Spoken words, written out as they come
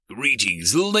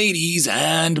Greetings, ladies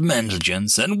and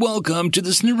gentlemen, and welcome to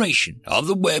this narration of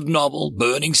the web novel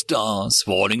Burning Stars,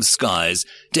 Falling Skies,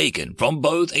 taken from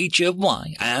both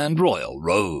HFY and Royal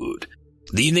Road.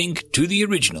 The link to the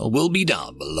original will be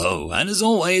down below, and as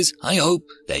always, I hope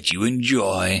that you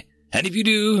enjoy. And if you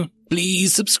do,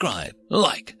 please subscribe,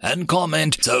 like, and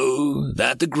comment so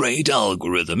that the great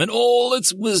algorithm and all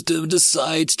its wisdom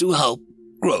decides to help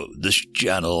grow this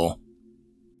channel.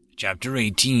 Chapter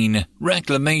 18,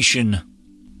 Reclamation.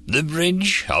 The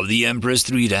bridge of the Empress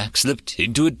 3-deck slipped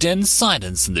into a tense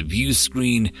silence in the view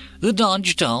screen. The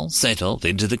Dodge-Tull settled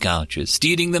into the couches,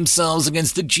 steadying themselves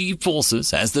against the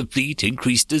G-forces as the fleet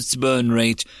increased its burn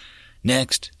rate.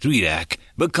 Next, 3-deck.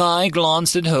 Bakai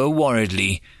glanced at her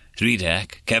worriedly.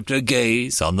 3-deck kept her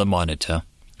gaze on the monitor.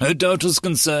 Her total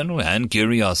concern and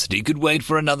curiosity could wait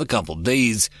for another couple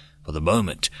days. For the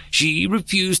moment, she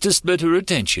refused to split her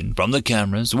attention from the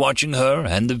cameras watching her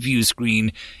and the view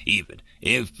screen, even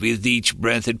if with each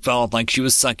breath it felt like she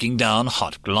was sucking down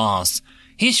hot glass.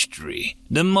 History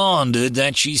demanded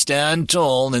that she stand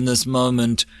tall in this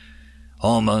moment.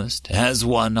 Almost as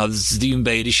one of the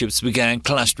invader ships began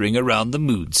clustering around the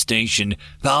moon station,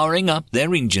 powering up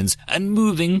their engines and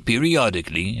moving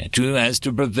periodically as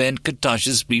to prevent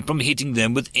Katash's fleet from hitting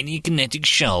them with any kinetic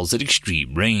shells at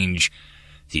extreme range.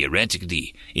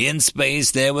 Theoretically, in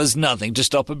space there was nothing to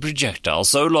stop a projectile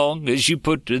so long as you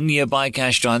put a nearby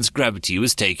gas giant's gravity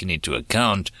was taken into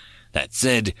account. That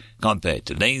said, compared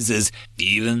to lasers,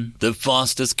 even the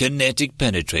fastest kinetic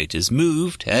penetrators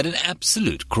moved at an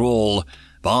absolute crawl.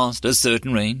 Past a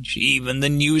certain range, even the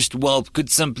newest whelp could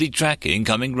simply track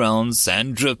incoming rounds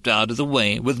and drift out of the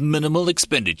way with minimal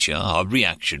expenditure of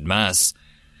reaction mass.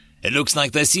 "It looks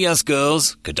like they see us,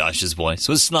 girls." Kadash's voice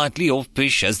was slightly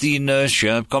off-pitch as the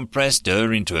inertia compressed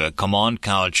her into her command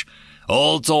couch.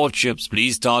 "All torch ships,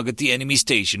 please target the enemy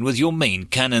station with your main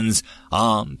cannons,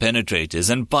 arm penetrators,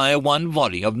 and fire one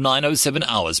volley of 9:07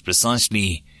 hours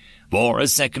precisely. For a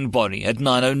second volley at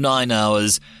 9:09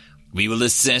 hours. We will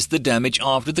assess the damage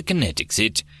after the kinetics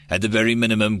hit. At the very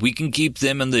minimum, we can keep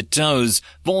them on their toes,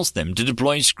 force them to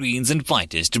deploy screens and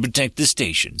fighters to protect the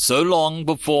station so long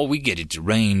before we get into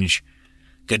range."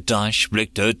 Katash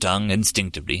flicked her tongue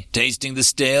instinctively, tasting the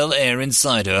stale air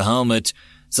inside her helmet.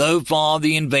 So far,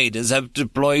 the invaders have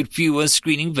deployed fewer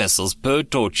screening vessels per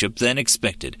torch ship than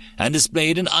expected, and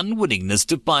displayed an unwillingness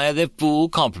to fire their full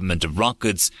complement of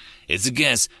rockets. It's a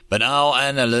guess, but our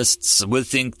analysts would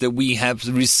think that we have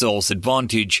the resource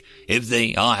advantage. If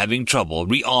they are having trouble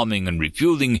rearming and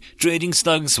refueling, trading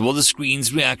slugs for the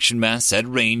screen's reaction mass at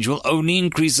range will only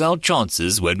increase our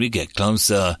chances when we get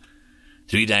closer.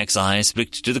 3-deck's eyes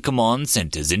flicked to the command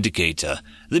center's indicator,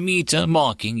 the meter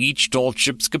marking each torch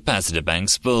ship's capacitor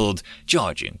banks filled,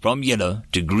 charging from yellow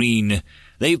to green.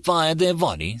 They fired their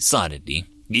volley silently,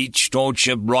 each torch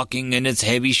ship rocking in its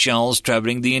heavy shells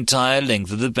traveling the entire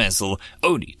length of the vessel,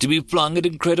 only to be flung at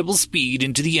incredible speed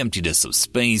into the emptiness of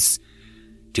space.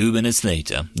 2 minutes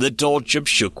later, the torch ship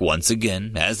shook once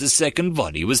again as the second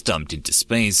volley was dumped into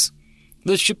space.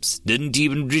 The ships didn't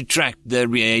even retract their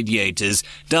radiators,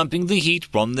 dumping the heat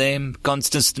from their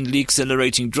constantly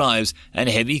accelerating drives and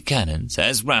heavy cannons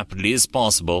as rapidly as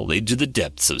possible into the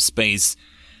depths of space.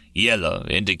 Yellow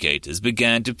indicators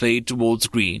began to fade towards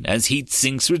green as heat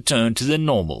sinks returned to their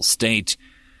normal state.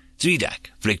 3-deck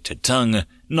flicked her tongue,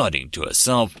 nodding to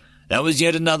herself. That was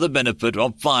yet another benefit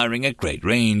of firing at great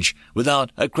range,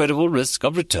 without a credible risk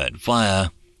of return fire.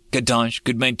 Kadash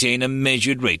could maintain a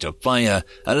measured rate of fire,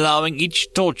 allowing each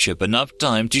torch ship enough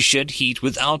time to shed heat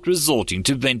without resorting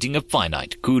to venting a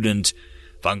finite coolant.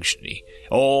 Functionally,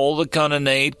 all the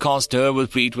cannonade cost her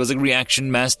with fleet was a reaction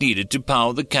mass needed to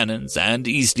power the cannons and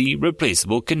easily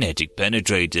replaceable kinetic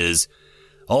penetrators.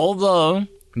 Although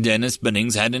Dennis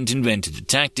Bennings hadn't invented the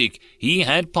tactic, he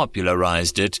had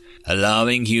popularized it,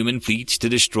 allowing human fleets to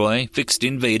destroy fixed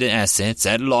invader assets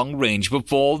at long range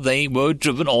before they were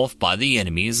driven off by the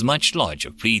enemy's much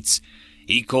larger fleets.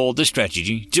 He called the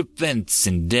strategy defense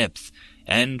in depth,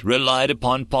 and relied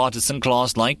upon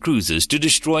partisan-class light cruisers to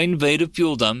destroy invader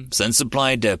fuel dumps and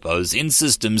supply depots in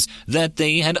systems that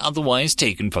they had otherwise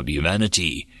taken from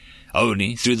humanity.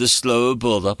 Only through the slow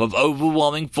build-up of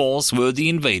overwhelming force were the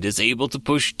invaders able to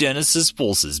push Dennis's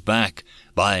forces back,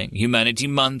 buying humanity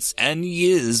months and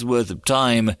years' worth of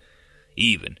time.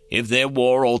 Even if their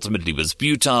war ultimately was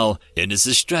futile,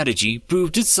 Dennis's strategy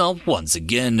proved itself once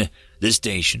again. The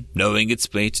station, knowing its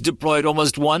fate, deployed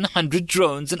almost 100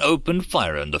 drones and opened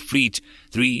fire on the fleet.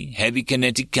 3 heavy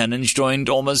kinetic cannons joined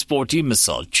almost 40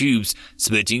 missile tubes,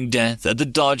 spitting death at the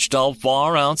Dodge-Tull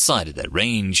far outside of their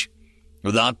range.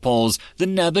 Without pause, the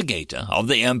navigator of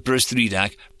the Empress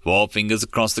 3-deck 4 fingers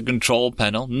across the control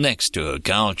panel next to her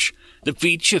couch. The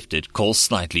fleet shifted course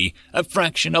slightly, a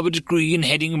fraction of a degree, and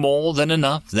heading more than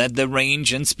enough that the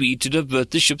range and speed to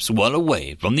divert the ships well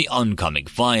away from the oncoming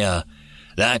fire.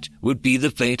 That would be the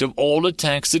fate of all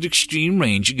attacks at extreme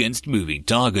range against moving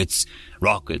targets.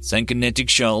 Rockets and kinetic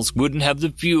shells wouldn't have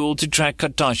the fuel to track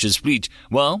Katash's fleet.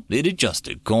 Well, it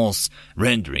adjusted course,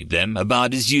 rendering them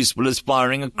about as useful as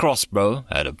firing a crossbow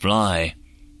at a fly.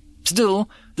 Still,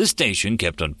 the station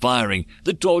kept on firing.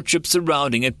 The torch ships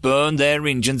surrounding it burned their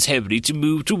engines heavily to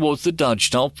move towards the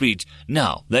Dodge-Tal fleet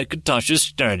now that Katash's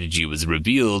strategy was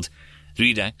revealed.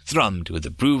 Threedak thrummed with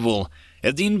approval.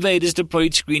 If the invaders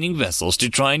deployed screening vessels to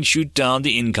try and shoot down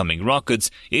the incoming rockets,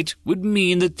 it would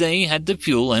mean that they had the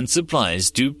fuel and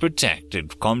supplies to protect the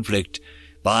conflict.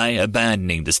 By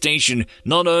abandoning the station,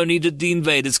 not only did the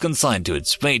invaders consign to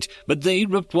its fate, but they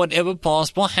ripped whatever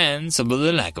passed for hands over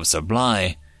the lack of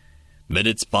supply.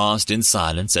 Minutes passed in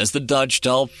silence as the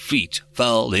Dodge-Tal fleet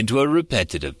fell into a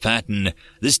repetitive pattern.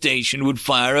 The station would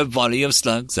fire a volley of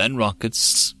slugs and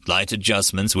rockets. Slight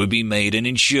adjustments would be made and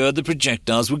ensure the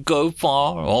projectiles would go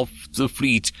far off the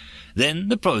fleet. Then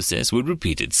the process would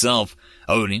repeat itself.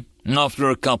 Only after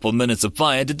a couple minutes of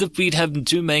fire did the fleet have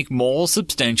to make more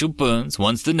substantial burns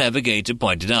once the navigator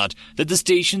pointed out that the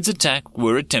station's attack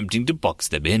were attempting to box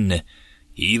them in.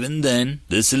 Even then,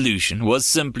 the solution was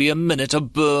simply a minute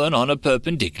of burn on a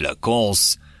perpendicular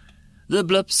course. The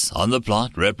blips on the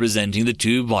plot representing the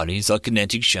 2 volleys of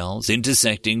kinetic shells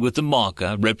intersecting with the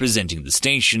marker representing the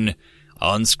station.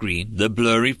 On screen, the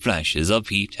blurry flashes of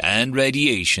heat and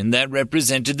radiation that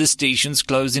represented the station's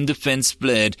closing defense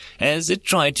flared as it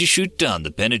tried to shoot down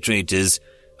the penetrators.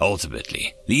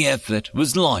 Ultimately, the effort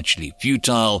was largely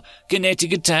futile.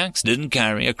 Kinetic attacks didn't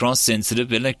carry across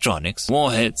sensitive electronics,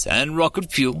 warheads, and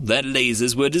rocket fuel that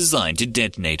lasers were designed to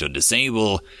detonate or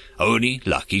disable. Only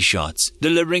lucky shots,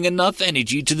 delivering enough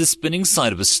energy to the spinning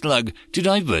side of a slug to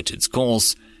divert its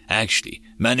course. Actually,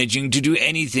 managing to do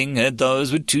anything at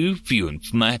those were too few and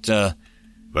matter.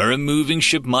 Where a moving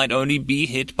ship might only be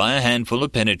hit by a handful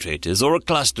of penetrators or a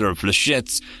cluster of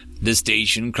flechettes, the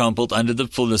station crumpled under the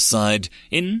fuller side.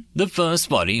 In the first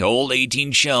volley, all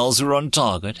 18 shells were on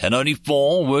target, and only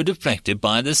 4 were deflected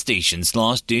by the station's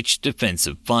last-ditch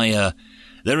defensive fire.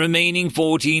 The remaining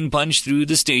 14 punched through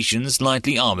the station's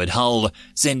lightly armored hull,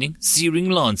 sending searing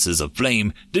lances of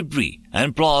flame, debris,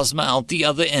 and plasma out the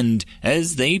other end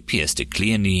as they pierced it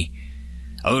cleanly.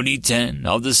 Only 10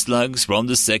 of the slugs from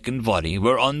the second volley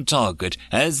were on target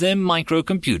as their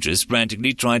microcomputers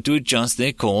frantically tried to adjust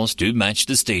their course to match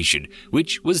the station,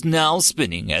 which was now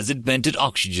spinning as it vented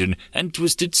oxygen and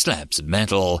twisted slabs of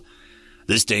metal.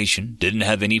 The station didn't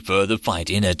have any further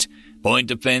fight in it. Point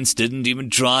defense didn't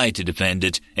even try to defend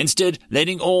it, instead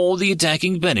letting all the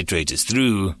attacking penetrators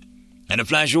through. In a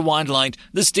flash of white light,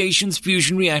 the station's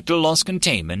fusion reactor lost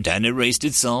containment and erased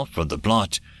itself from the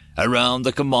plot. Around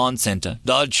the command center,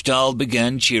 Dodge-Tal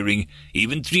began cheering.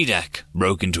 Even Threedak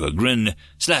broke into a grin,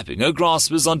 slapping her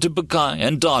graspers onto Bakai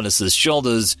and Darlas's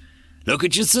shoulders. "Look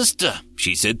at your sister,"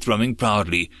 she said, thrumming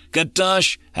proudly.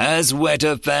 "Katash has wet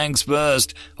her fangs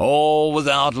first, all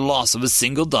without loss of a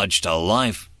single Dodge-Tal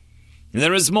life."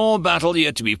 "There is more battle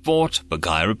yet to be fought,"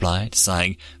 Bakai replied,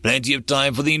 sighing. "Plenty of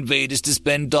time for the invaders to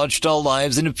spend Dodge-Tal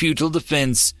lives in a futile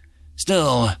defense."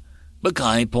 Still,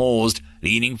 Bakai paused,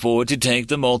 leaning forward to take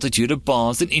the multitude of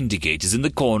bars and indicators in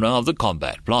the corner of the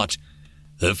combat plot.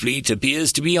 "The fleet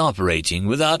appears to be operating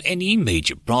without any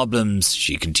major problems,"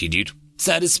 she continued,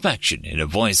 satisfaction in her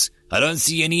voice. "I don't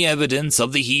see any evidence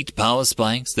of the heat power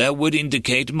spikes that would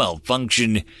indicate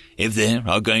malfunction. If there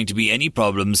are going to be any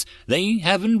problems, they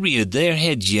haven't reared their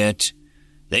heads yet."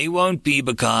 "They won't be,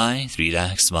 Bakai,"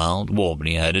 Threedak smiled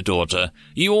warmly at her daughter.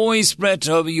 "You always fret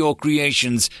over your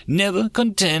creations, never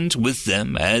content with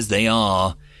them as they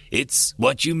are. It's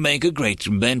what you make a great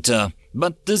inventor.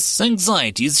 But this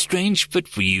anxiety is a strange fit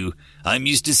for you. I'm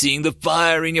used to seeing the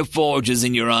fire in your forges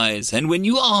in your eyes, and when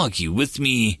you argue with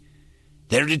me—"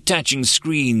 "They're detaching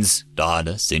screens,"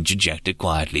 Dardas interjected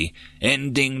quietly,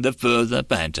 ending the further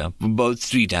banter from both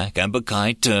Threedak and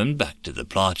Bakai turned back to the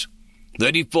plot.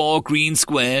 34 green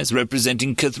squares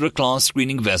representing Kithra-class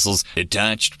screening vessels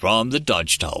detached from the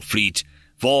Dodge-Tal fleet,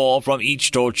 4 from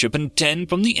each torch ship and 10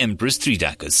 from the Empress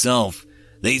Threedak herself.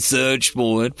 They surged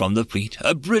forward from the fleet,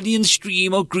 a brilliant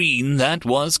stream of green that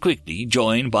was quickly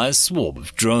joined by a swarm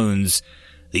of drones.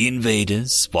 The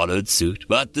invaders followed suit,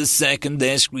 but the second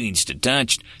their screens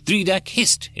detached, Threedak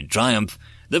hissed in triumph.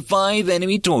 The 5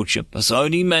 enemy torch ships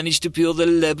only managed to field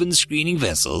 11 screening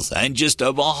vessels and just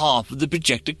over half of the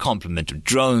projected complement of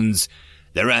drones.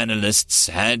 Their analysts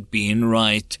had been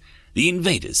right. The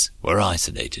invaders were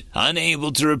isolated,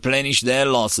 unable to replenish their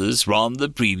losses from the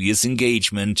previous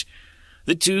engagement.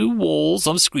 The two walls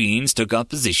of screens took up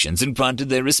positions in front of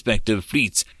their respective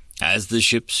fleets as the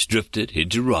ships drifted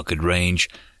into rocket range.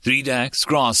 3DAC's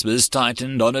graspers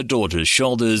tightened on her daughter's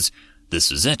shoulders. This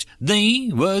was it.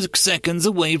 They were seconds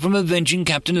away from avenging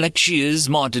Captain Lexia's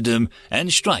martyrdom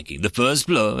and striking the first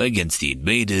blow against the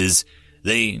invaders.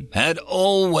 They had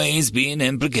always been an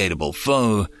implacable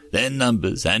foe. Their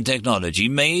numbers and technology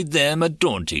made them a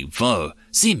daunting foe,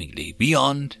 seemingly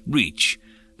beyond reach.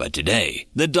 But today,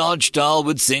 the Dodge-Tal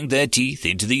would sink their teeth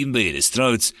into the invaders'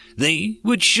 throats. They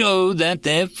would show that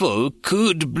their foe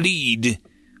could bleed.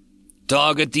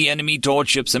 Target the enemy torch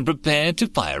ships and prepare to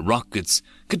fire rockets.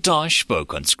 Katash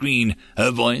spoke on screen,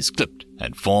 her voice clipped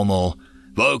and formal.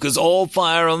 Focus all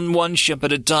fire on one ship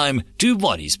at a time, 2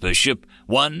 bodies per ship.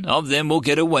 One of them will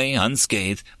get away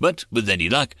unscathed, but with any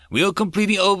luck, we'll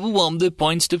completely overwhelm the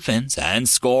point's defense and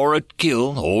score a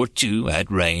kill or 2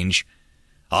 at range.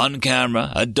 On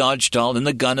camera, a Dodge-Tal in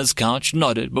the gunner's couch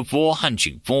nodded before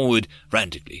hunching forward,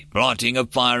 frantically plotting a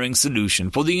firing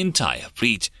solution for the entire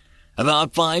fleet.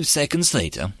 About 5 seconds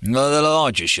later, the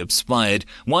larger ships fired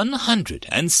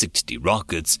 160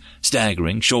 rockets.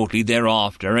 Staggering shortly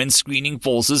thereafter, and screening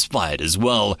forces fired as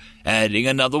well, adding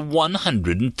another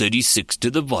 136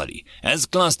 to the volley as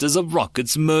clusters of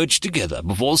rockets merged together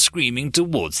before screaming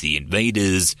towards the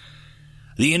invaders.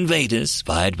 The invaders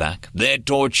fired back, their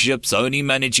torch ships only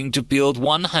managing to field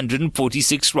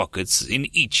 146 rockets in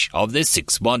each of their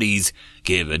 6 bodies.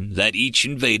 Given that each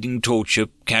invading torch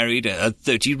ship carried a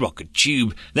 30-rocket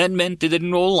tube, that meant that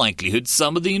in all likelihood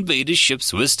some of the invaders'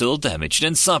 ships were still damaged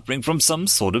and suffering from some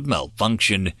sort of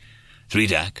malfunction.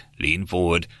 3DAC leaned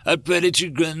forward, a predatory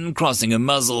grin crossing her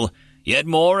muzzle, yet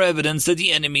more evidence that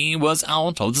the enemy was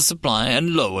out of the supply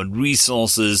and low on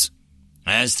resources.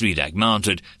 As 3DAC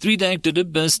mounted, 3DAC did her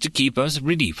best to keep her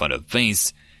relief on her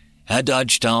face. Her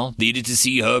Dodge-Tal needed to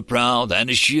see her proud and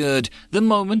assured the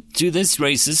moment to this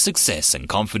race's success and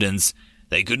confidence.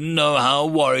 They couldn't know how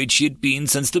worried she had been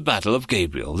since the Battle of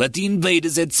Gabriel that the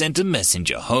invaders had sent a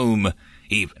messenger home.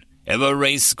 Even if a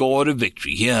race scored a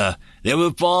victory here, they were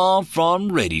far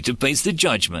from ready to face the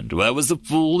judgment where was the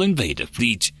full invader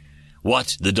fleet.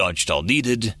 What the Dodge-Tal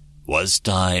needed was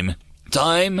time.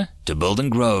 Time to build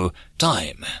and grow.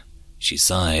 Time. She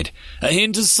sighed, a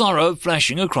hint of sorrow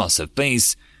flashing across her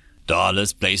face.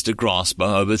 Darlis placed a grasper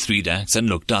over 3DAC's and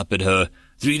looked up at her.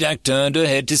 3DAC turned her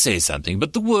head to say something,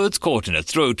 but the words caught in her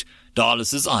throat.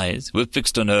 Darlis's eyes were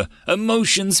fixed on her.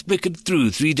 Emotions flickered through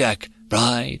 3DAC.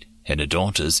 Pride in her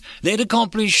daughters. They had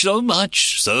accomplished so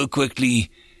much so quickly.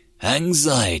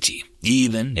 Anxiety.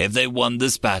 Even if they won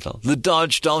this battle, the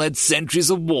Dodge-Tal had centuries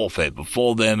of warfare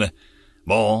before them.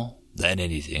 More than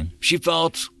anything, she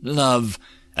felt love,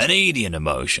 an alien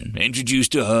emotion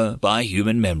introduced to her by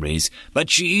human memories, but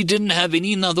she didn't have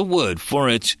any other word for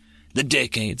it. The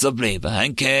decades of labor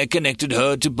and care connected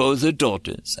her to both her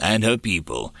daughters and her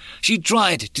people. She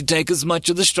tried to take as much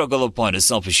of the struggle upon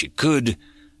herself as she could.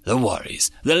 The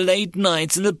worries, the late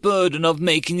nights, and the burden of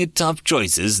making the tough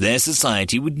choices their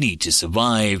society would need to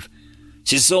survive.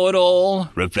 She saw it all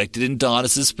reflected in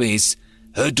Darlis's face.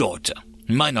 Her daughter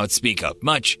might not speak up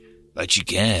much, but she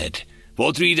cared.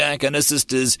 For 3DAC and her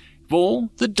sisters, for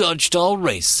the Dodge-Tal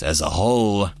race as a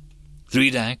whole.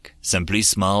 3DAC simply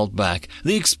smiled back,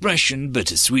 the expression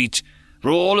bittersweet.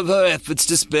 For all of her efforts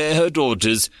to spare her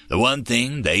daughters, the one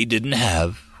thing they didn't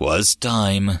have was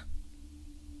time.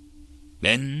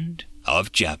 End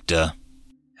of chapter.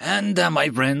 And that, my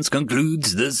friends,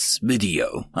 concludes this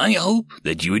video. I hope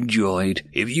that you enjoyed.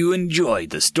 If you enjoyed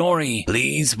the story,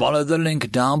 please follow the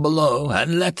link down below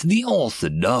and let the author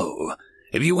know.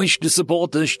 If you wish to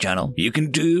support this channel, you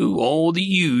can do all the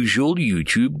usual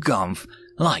YouTube gumph,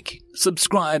 like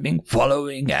subscribing,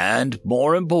 following, and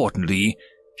more importantly,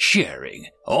 sharing.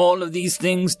 All of these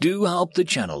things do help the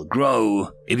channel grow.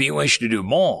 If you wish to do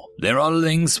more, there are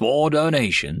links for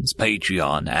donations,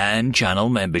 Patreon, and channel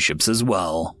memberships as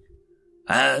well.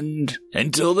 And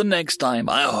until the next time,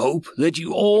 I hope that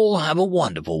you all have a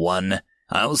wonderful one.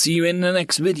 I'll see you in the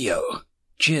next video.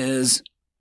 Cheers.